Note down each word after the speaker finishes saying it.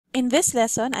In this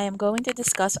lesson, I am going to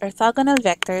discuss orthogonal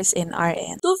vectors in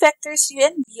Rn. Two vectors u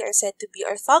and v are said to be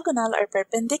orthogonal or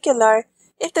perpendicular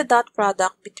if the dot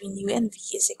product between u and v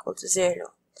is equal to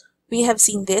 0. We have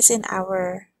seen this in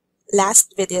our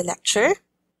last video lecture.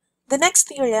 The next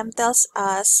theorem tells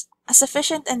us a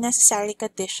sufficient and necessary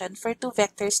condition for two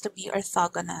vectors to be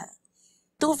orthogonal.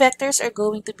 Two vectors are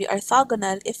going to be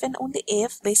orthogonal if and only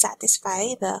if they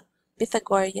satisfy the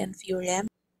Pythagorean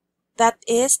theorem. That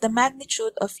is, the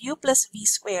magnitude of u plus v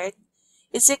squared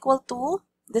is equal to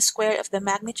the square of the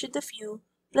magnitude of u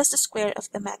plus the square of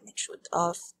the magnitude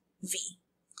of v.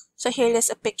 So here is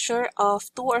a picture of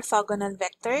two orthogonal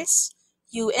vectors,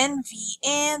 u and v,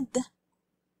 and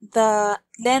the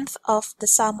length of the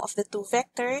sum of the two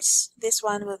vectors. This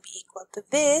one will be equal to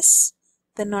this,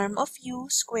 the norm of u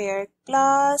squared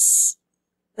plus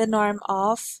the norm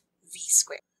of v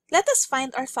squared. Let us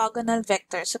find orthogonal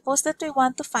vectors. Suppose that we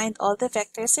want to find all the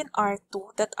vectors in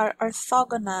R2 that are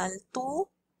orthogonal to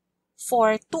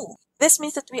 4, 2. This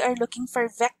means that we are looking for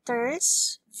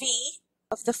vectors v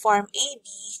of the form AB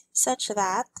such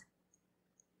that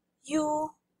u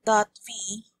dot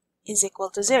v is equal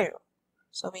to 0.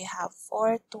 So we have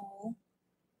 4, 2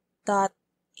 dot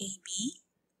AB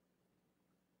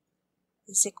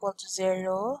is equal to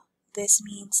 0. This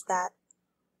means that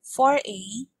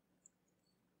 4a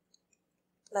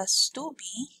plus 2b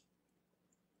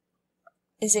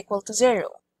is equal to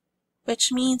 0,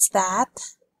 which means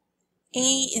that a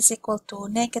is equal to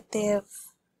negative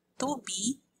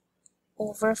 2b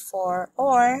over 4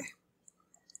 or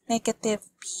negative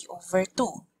b over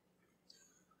 2.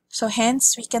 So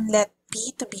hence, we can let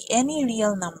b to be any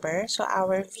real number. So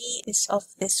our v is of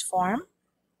this form,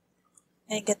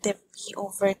 negative b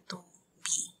over 2b,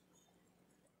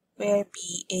 where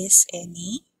b is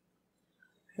any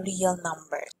real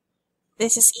number.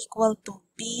 This is equal to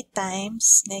b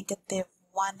times negative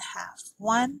 1/2,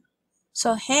 1.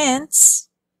 So hence,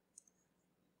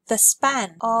 the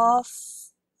span of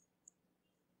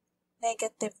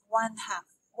negative 1/2,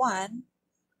 1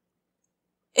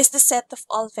 is the set of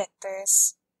all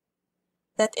vectors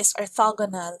that is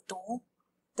orthogonal to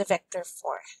the vector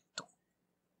 4, 2.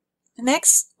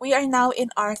 Next, we are now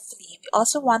in R3. We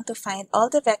also want to find all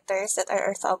the vectors that are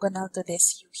orthogonal to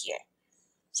this u here.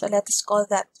 So let us call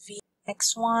that v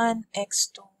x1,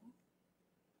 x2,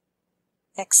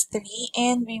 x3,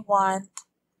 and we want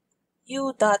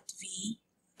u dot v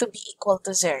to be equal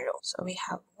to 0. So we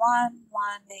have 1,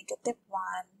 1, negative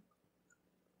 1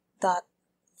 dot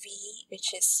v,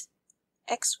 which is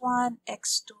x1,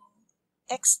 x2,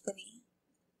 x3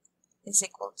 is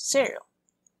equal to 0.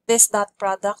 This dot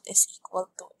product is equal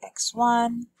to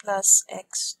x1 plus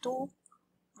x2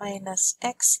 minus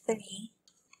x3.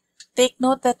 Take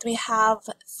note that we have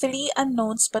 3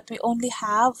 unknowns, but we only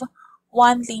have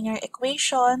one linear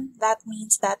equation. That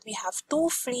means that we have 2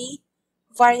 free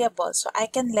variables. So I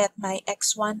can let my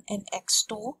x1 and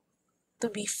x2 to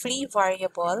be free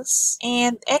variables.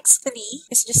 And x3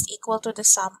 is just equal to the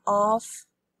sum of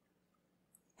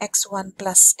x1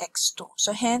 plus x2.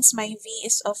 So hence, my v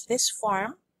is of this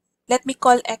form. Let me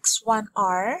call x1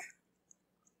 r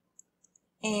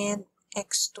and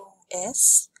x2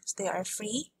 s, because they are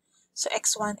free. So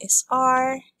x1 is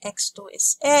r, x2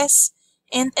 is s,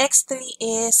 and x3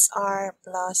 is r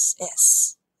plus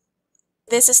s.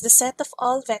 This is the set of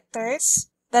all vectors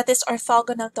that is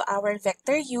orthogonal to our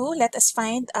vector u. Let us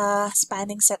find a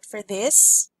spanning set for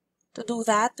this. To do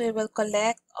that, we will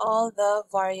collect all the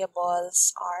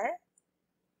variables r.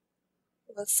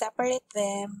 We will separate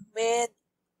them with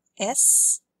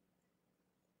s.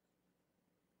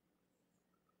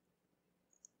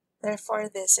 Therefore,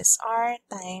 this is r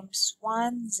times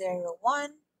 1, 0,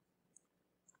 1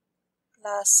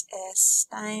 plus s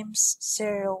times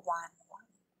 0, 1, 1.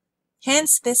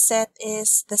 Hence, this set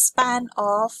is the span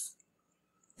of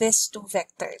these two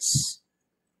vectors,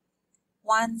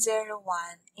 1, 0,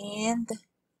 1 and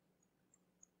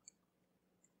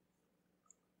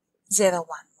 0, 1,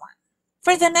 1.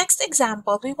 For the next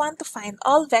example, we want to find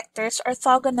all vectors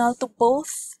orthogonal to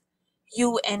both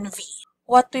u and v.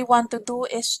 What we want to do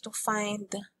is to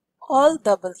find all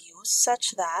w's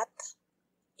such that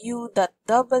u dot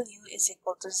w is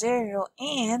equal to 0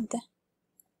 and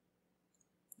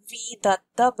v dot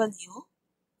w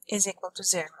is equal to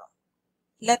 0.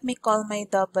 Let me call my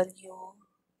w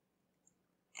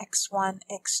x1,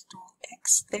 x2,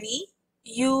 x3.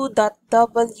 U dot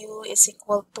w is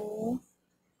equal to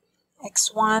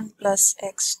x1 plus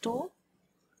x2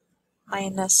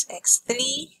 minus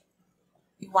x3.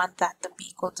 We want that to be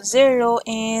equal to 0,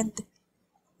 and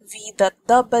v dot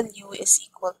w is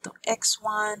equal to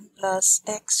x1 plus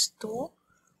x2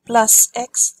 plus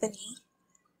x3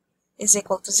 is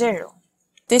equal to 0.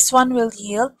 This one will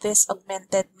yield this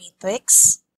augmented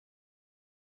matrix.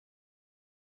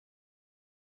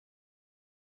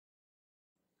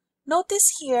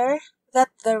 Notice here that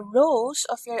the rows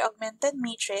of your augmented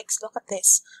matrix, look at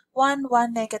this, 1,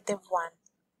 1, negative 1,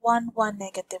 1, 1,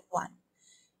 negative 1,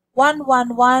 1,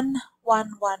 1, 1,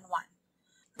 1, 1, 1.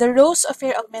 The rows of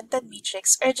your augmented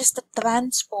matrix are just the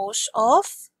transpose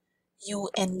of U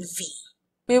and V.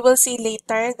 We will see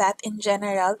later that in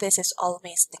general, this is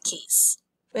always the case.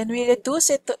 When we reduce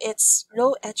it to its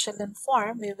row echelon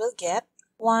form, we will get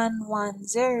 1, 1,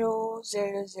 0,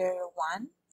 0, 0, 1.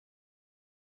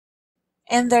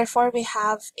 And therefore, we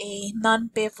have a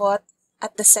non-pivot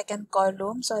at the second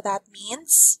column. So that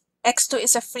means x2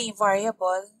 is a free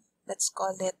variable. Let's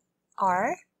call it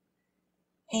r.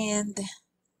 And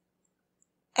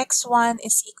x1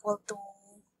 is equal to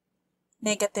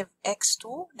negative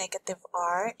x2, negative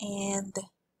r, and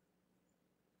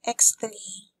x3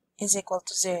 is equal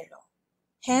to 0.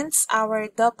 Hence, our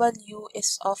w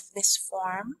is of this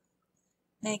form,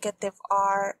 negative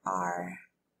r, r,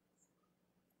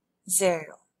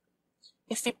 0.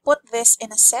 If we put this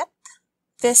in a set,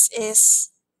 this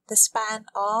is the span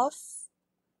of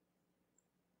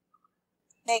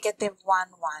negative 1,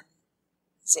 1,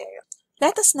 0.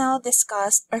 Let us now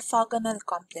discuss orthogonal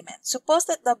complement. Suppose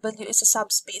that W is a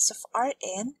subspace of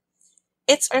Rn.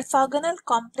 Its orthogonal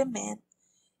complement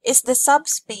is the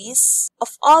subspace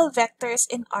of all vectors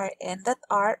in Rn that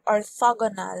are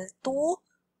orthogonal to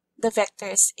the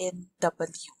vectors in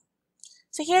W.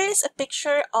 So here is a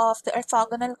picture of the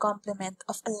orthogonal complement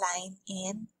of a line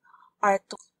in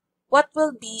R2. What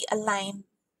will be a line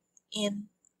in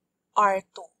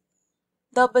R2?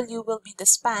 W will be the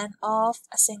span of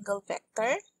a single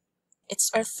vector.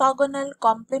 Its orthogonal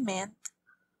complement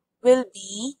will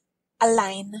be a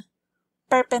line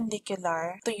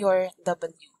perpendicular to your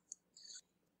W.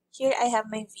 Here I have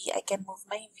my V. I can move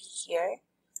my V here.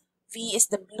 V is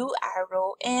the blue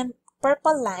arrow and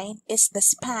purple line is the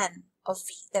span of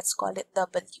V. Let's call it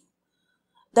W.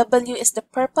 W is the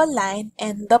purple line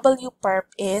and W perp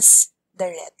is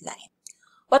the red line.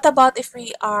 What about if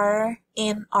we are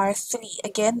in R3?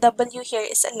 Again, W here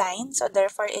is a line, so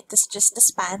therefore it is just the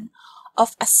span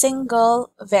of a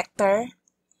single vector.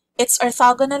 Its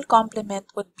orthogonal complement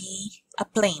would be a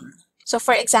plane. So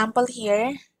for example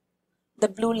here, the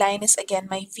blue line is again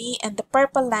my V and the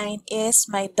purple line is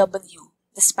my W,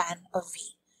 the span of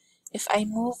V. If I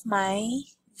move my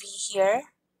V here,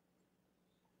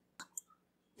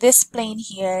 this plane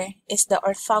here is the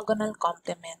orthogonal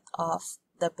complement of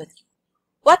W.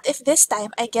 What if this time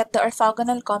I get the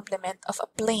orthogonal complement of a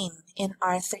plane in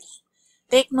R3?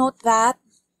 Take note that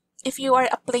if you are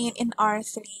a plane in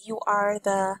R3, you are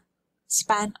the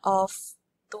span of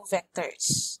two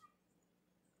vectors,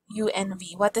 U and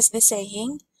V. What is this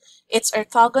saying? Its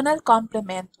orthogonal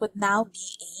complement would now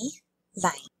be a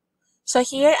line. So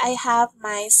here I have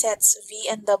my sets V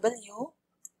and W.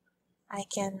 I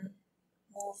can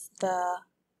move the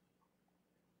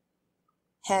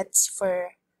heads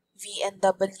for V and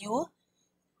W.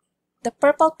 The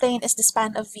purple plane is the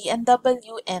span of V and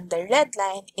W, and the red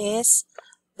line is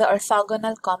the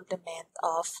orthogonal complement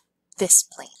of this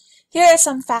plane. Here are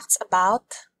some facts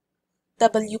about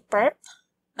W perp.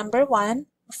 Number 1,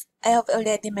 I have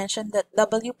already mentioned that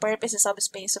W perp is a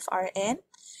subspace of Rn.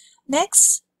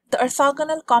 Next, the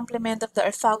orthogonal complement of the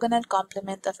orthogonal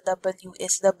complement of W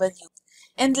is W.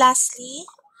 And lastly,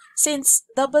 since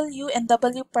W and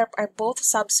W perp are both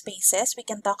subspaces, we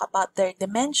can talk about their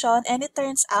dimension, and it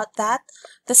turns out that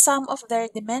the sum of their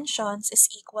dimensions is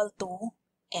equal to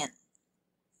n.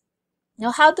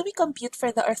 Now, how do we compute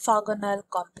for the orthogonal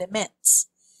complements?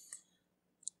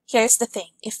 Here's the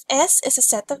thing. If S is a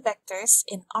set of vectors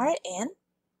in Rn,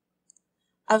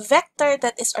 a vector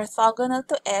that is orthogonal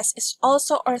to S is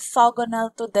also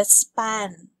orthogonal to the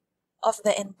span of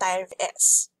the entire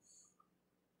S.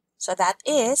 So that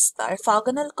is, the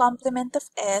orthogonal complement of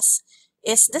S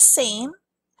is the same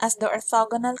as the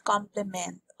orthogonal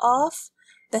complement of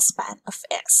the span of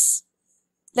S.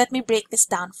 Let me break this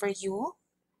down for you.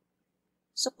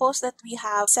 Suppose that we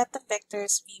have a set of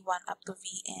vectors v1 up to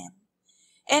vn,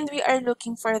 and we are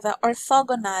looking for the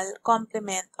orthogonal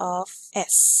complement of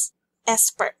S.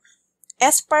 S perp.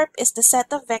 S perp is the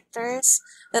set of vectors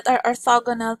that are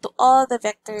orthogonal to all the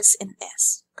vectors in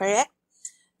S, correct?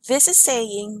 This is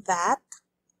saying that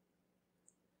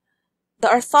the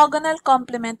orthogonal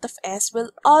complement of S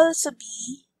will also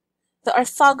be the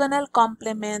orthogonal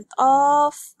complement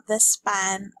of the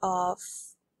span of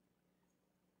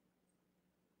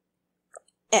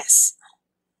S.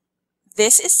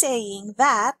 This is saying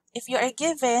that if you are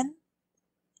given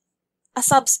a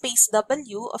subspace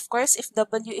W. Of course, if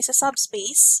W is a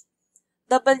subspace,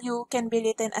 W can be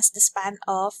written as the span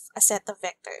of a set of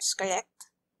vectors, correct?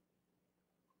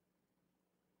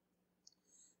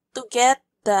 To get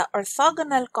the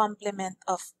orthogonal complement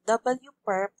of W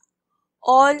perp,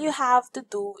 all you have to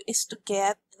do is to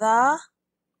get the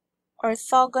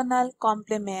orthogonal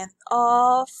complement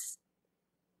of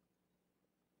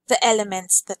the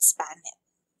elements that span it.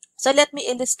 So let me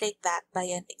illustrate that by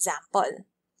an example.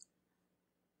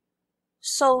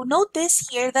 So notice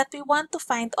here that we want to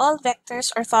find all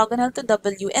vectors orthogonal to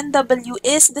W, and W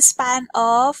is the span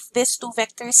of these two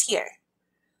vectors here.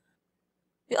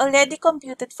 We already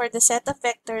computed for the set of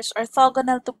vectors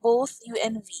orthogonal to both U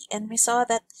and V, and we saw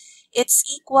that it's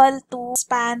equal to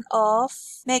span of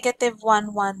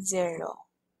 -1, 1, 0.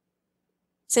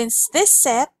 Since this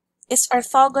set is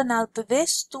orthogonal to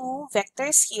these two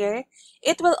vectors here,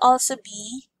 it will also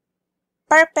be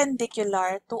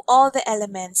perpendicular to all the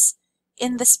elements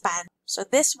in the span. So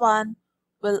this one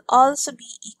will also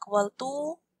be equal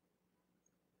to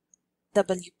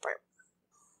W perp.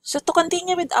 So to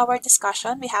continue with our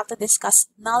discussion, we have to discuss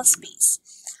null space.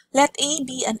 Let A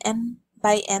be an n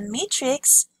by n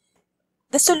matrix.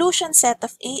 The solution set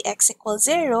of Ax equals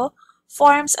 0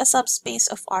 forms a subspace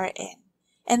of Rn,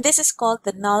 and this is called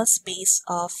the null space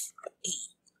of A.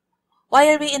 Why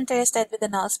are we interested with the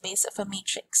null space of a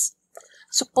matrix?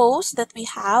 Suppose that we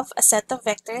have a set of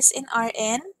vectors in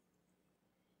Rn,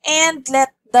 and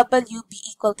let W be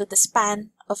equal to the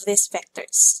span of these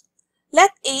vectors.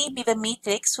 Let A be the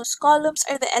matrix whose columns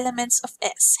are the elements of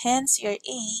S. Hence, your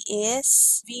A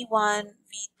is V1,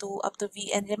 V2 up to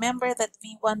Vn. Remember that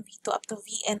V1, V2 up to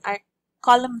Vn are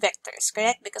column vectors,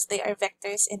 correct? Because they are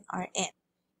vectors in Rn.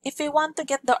 If we want to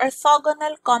get the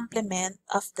orthogonal complement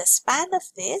of the span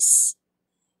of this,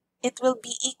 it will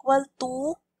be equal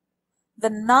to the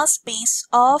null space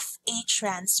of A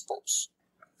transpose.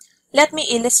 Let me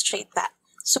illustrate that.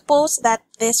 Suppose that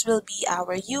this will be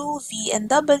our U, V, and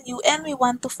W, and we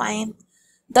want to find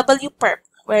W perp,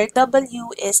 where W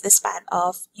is the span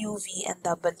of U, V, and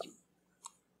W.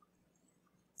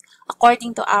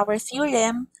 According to our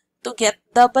theorem, to get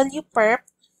W perp,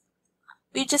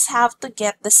 we just have to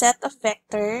get the set of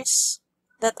vectors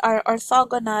that are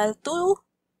orthogonal to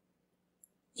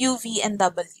U, V, and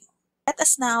W. Let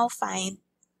us now find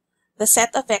the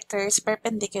set of vectors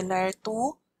perpendicular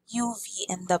to U, V,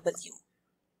 and W.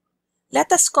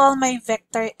 Let us call my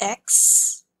vector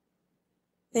x.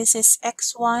 This is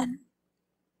x1,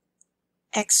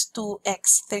 x2,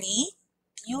 x3.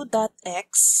 U dot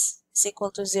x is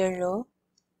equal to 0.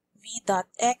 V dot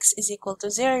x is equal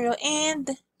to 0.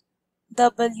 And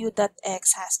W dot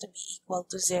x has to be equal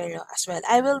to 0 as well.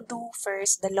 I will do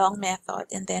first the long method,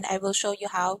 and then I will show you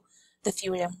how the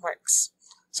theorem works,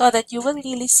 so that you will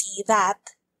really see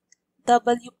that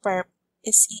W perp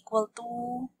is equal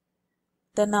to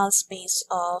the null space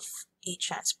of A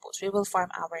transpose. We will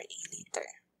form our A later.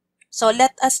 So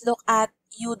let us look at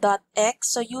U dot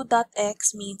x. So U dot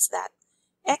x means that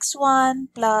x1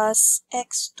 plus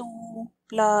x2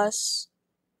 plus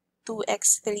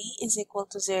 2x3 is equal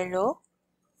to 0.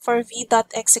 For V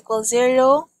dot x equals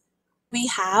 0, we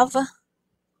have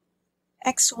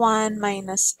x1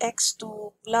 minus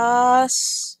x2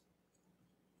 plus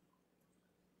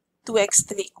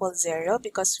 2x3 equals 0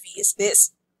 because V is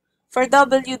this. For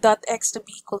W dot x to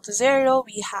be equal to 0,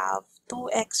 we have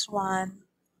 2x1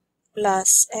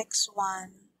 plus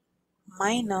x1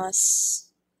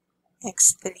 minus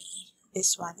x3.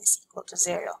 This one is equal to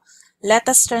 0. Let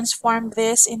us transform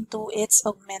this into its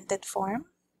augmented form.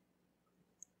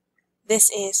 This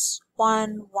is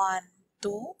 1, 1,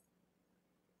 2.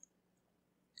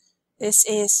 This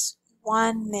is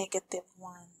 1, negative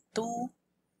 1, 2,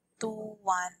 2,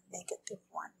 1, negative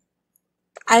 1.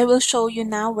 I will show you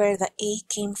now where the A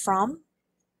came from.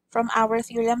 From our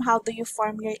theorem, how do you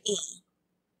form your A?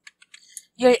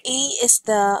 Your A is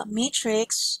the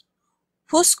matrix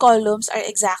whose columns are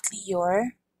exactly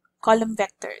your column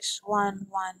vectors. 1,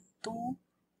 1, 2,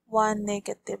 1,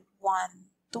 negative 1,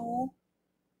 2,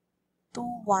 2,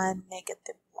 1,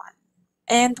 negative 1.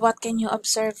 And what can you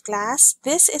observe, class?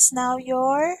 This is now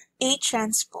your A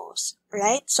transpose,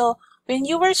 right? So when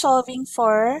you were solving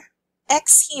for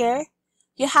X here,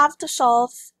 you have to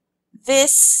solve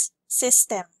this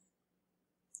system.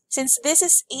 Since this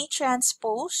is A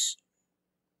transpose,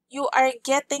 you are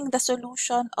getting the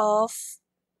solution of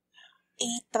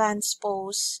A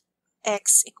transpose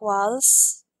X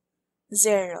equals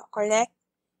 0, correct?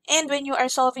 And when you are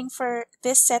solving for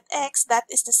this set X, that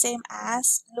is the same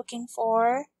as looking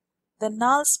for the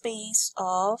null space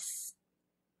of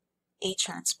A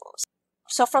transpose.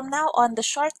 So from now on, the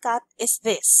shortcut is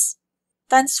this.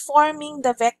 transforming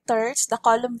the vectors, the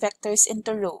column vectors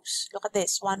into rows. Look at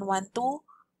this, 1, 1, 2,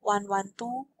 1, 1,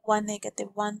 2, 1, negative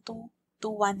 1, 2, 2,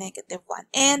 1, negative 1,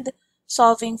 and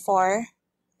solving for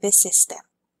this system.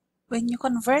 When you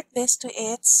convert this to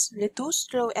its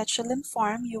reduced row echelon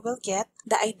form, you will get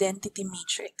the identity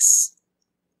matrix.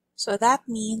 So that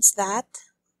means that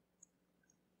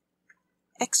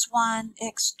x1,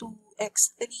 x2,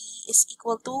 x3 is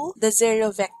equal to the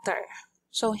 0 vector.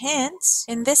 So hence,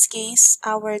 in this case,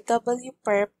 our W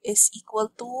perp is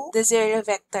equal to the 0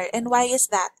 vector. And why is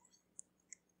that?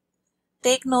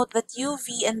 Take note that U,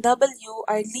 V, and W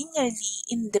are linearly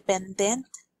independent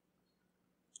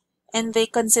and they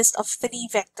consist of 3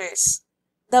 vectors.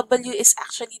 W is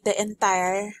actually the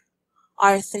entire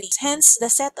R3. Hence, the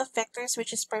set of vectors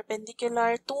which is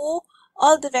perpendicular to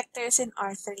all the vectors in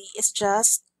R3 is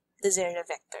just the 0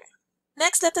 vector.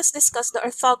 Next, let us discuss the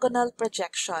orthogonal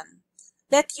projection.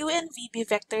 Let U and V be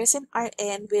vectors in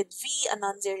Rn with V a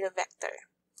non-zero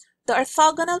vector. The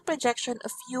orthogonal projection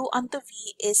of U onto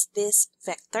V is this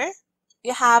vector.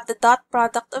 You have the dot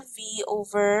product of V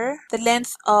over the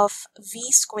length of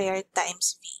V squared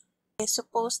times V. I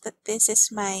suppose that this is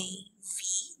my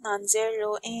V,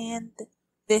 non-zero, and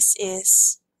this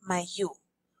is my U.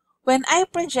 When I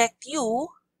project U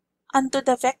onto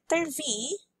the vector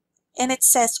V, and it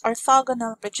says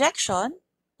orthogonal projection,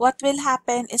 what will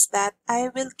happen is that I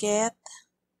will get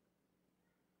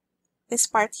this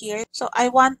part here. So I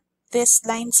want this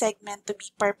line segment to be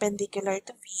perpendicular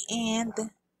to V, and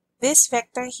this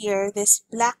vector here, this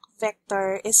black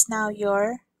vector, is now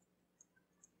your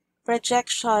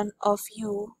projection of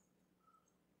U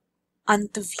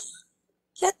onto V.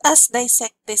 Let us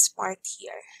dissect this part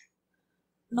here.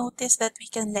 Notice that we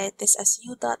can write this as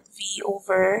U dot V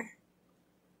over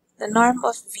the norm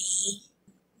of V,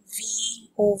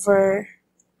 V over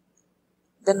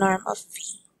the norm of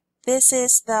V. This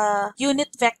is the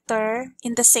unit vector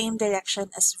in the same direction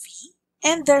as V.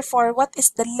 And therefore, what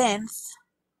is the length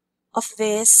of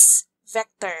this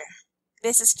vector?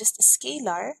 This is just a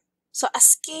scalar. So a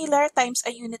scalar times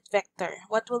a unit vector,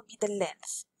 what will be the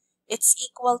length? It's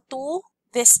equal to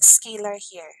this scalar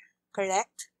here,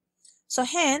 correct? So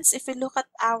hence, if we look at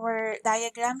our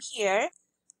diagram here,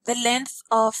 the length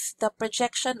of the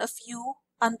projection of U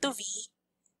onto V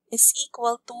is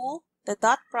equal to the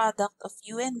dot product of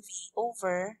U and V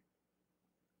over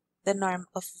the norm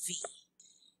of V.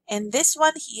 And this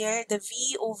one here, the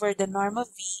V over the norm of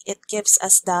V, it gives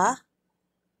us the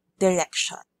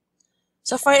direction.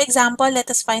 So for example, let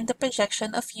us find the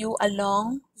projection of U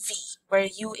along V, where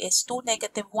U is 2,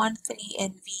 negative 1, 3,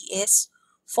 and V is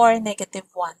 4, negative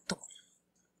 1, 2.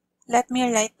 Let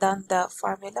me write down the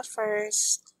formula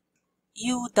first.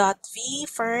 U dot V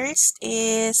first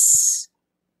is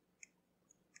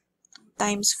 2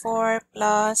 times 4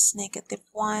 plus negative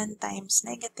 1 times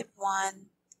negative 1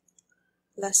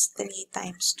 plus 3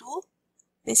 times 2.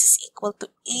 This is equal to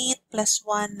 8 plus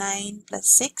 1, 9 plus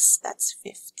 6, that's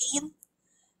 15.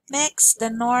 Next, the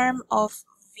norm of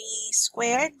V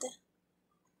squared.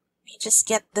 We just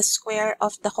get the square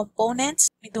of the components.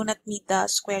 We do not need the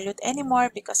square root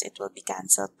anymore because it will be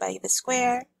cancelled by the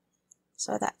square.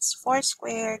 So that's 4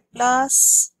 squared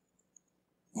plus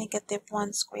negative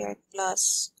 1 squared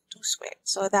plus 2 squared.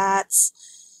 So that's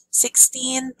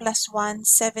 16 plus 1,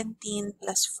 17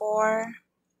 plus 4,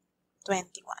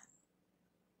 21.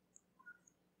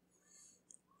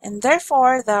 And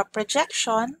therefore, the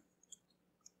projection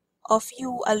of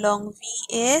U along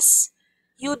V is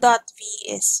U dot V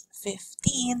is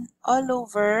 15 all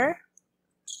over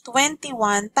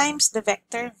 21 times the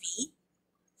vector V.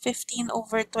 15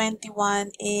 over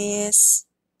 21 is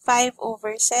 5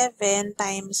 over 7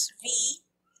 times V,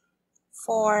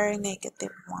 4, negative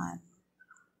 1.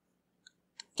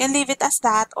 You can leave it as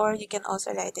that, or you can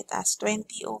also write it as 20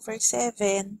 over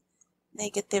 7,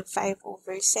 negative 5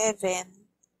 over 7,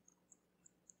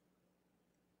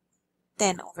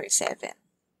 10 over 7.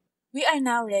 We are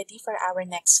now ready for our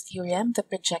next theorem, the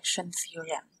projection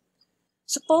theorem.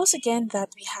 Suppose again that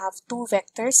we have two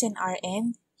vectors in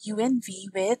Rn, U and V,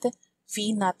 with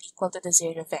V not equal to the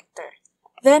 0 vector.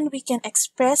 Then we can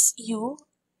express U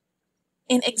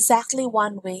in exactly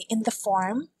one way in the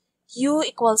form U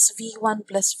equals V1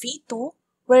 plus V2,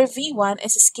 where V1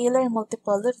 is a scalar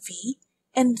multiple of V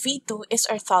and V2 is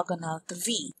orthogonal to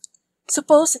V.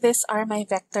 Suppose these are my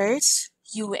vectors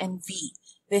U and V.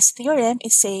 This theorem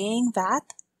is saying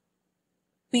that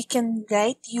we can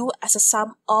write U as a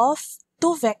sum of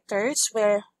two vectors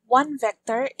where one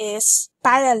vector is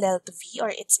parallel to V, or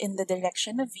it's in the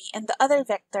direction of V, and the other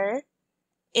vector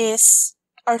is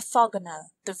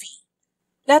orthogonal to V.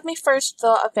 Let me first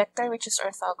draw a vector which is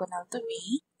orthogonal to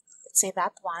V. let's say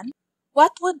that one,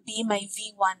 what would be my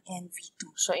V1 and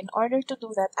V2? So in order to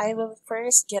do that, I will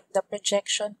first get the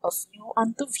projection of U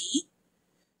onto V.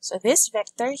 So this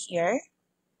vector here,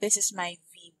 this is my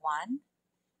V1.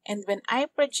 And when I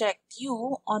project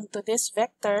U onto this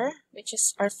vector, which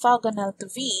is orthogonal to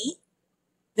V,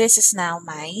 this is now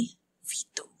my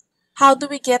V2. How do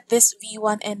we get this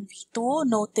V1 and V2?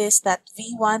 Notice that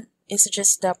V1 is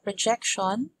just the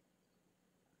projection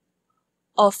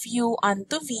of U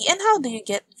onto V. And how do you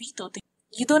get V2?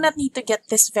 You do not need to get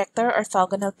this vector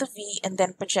orthogonal to V and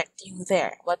then project U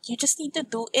there. What you just need to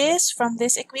do is, from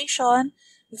this equation,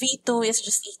 V2 is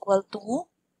just equal to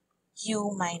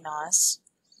U minus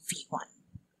V1.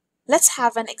 Let's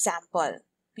have an example.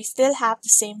 We still have the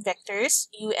same vectors,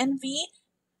 U and V.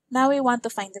 Now we want to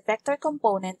find the vector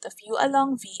component of U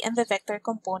along V and the vector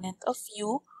component of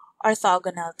U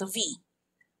orthogonal to V.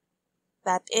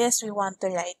 That is, we want to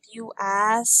write U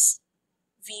as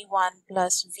V1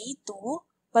 plus V2,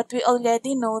 but we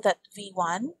already know that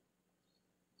V1,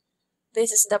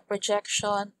 this is the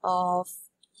projection of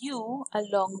U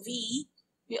along V.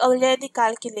 We already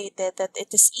calculated that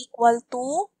it is equal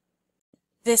to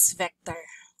this vector.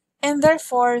 And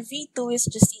therefore, V2 is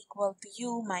just equal to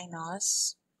U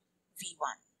minus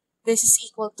V1. This is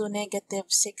equal to negative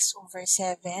 6 over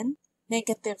 7,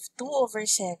 negative 2 over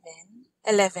 7,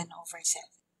 11 over 7.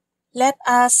 Let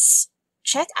us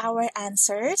check our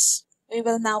answers. We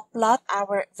will now plot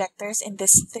our vectors in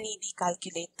this 3D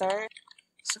calculator.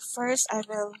 So first, I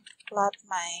will plot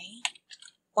my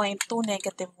point 2,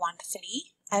 negative 1, 3.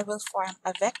 I will form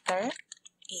a vector,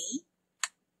 A.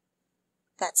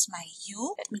 That's my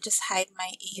U. Let me just hide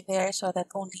my A there so that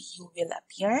only U will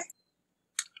appear.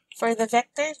 For the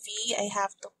vector V, I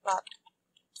have to plot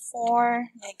 4,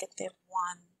 negative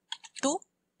 1, 2,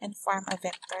 and form a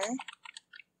vector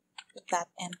with that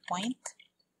endpoint.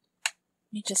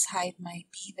 Let me just hide my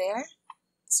B there.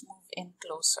 Let's move in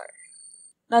closer.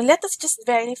 Now let us just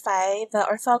verify the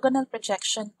orthogonal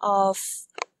projection of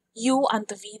U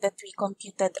onto V that we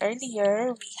computed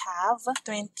earlier. We have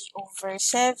 20 over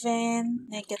 7,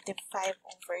 negative 5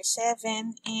 over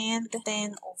 7, and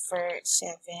 10 over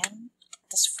 7.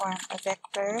 Let us form a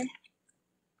vector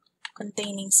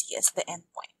containing C as the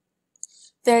endpoint.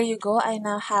 There you go. I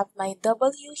now have my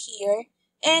W here,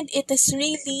 and it is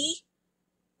really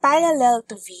parallel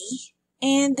to V.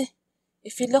 And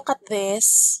if you look at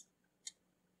this,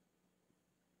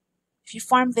 if you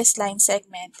form this line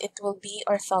segment, it will be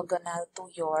orthogonal to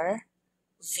your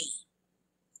V.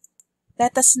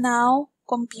 Let us now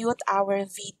compute our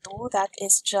V2. That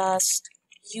is just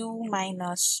U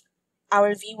minus,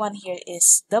 our V1 here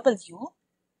is W.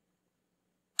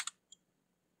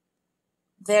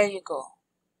 There you go.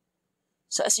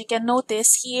 So as you can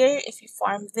notice here, if you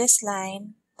form this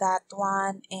line, that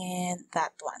one, and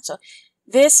that one. So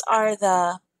these are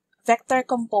the vector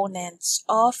components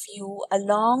of U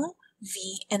along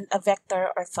V and a vector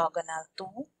orthogonal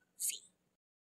to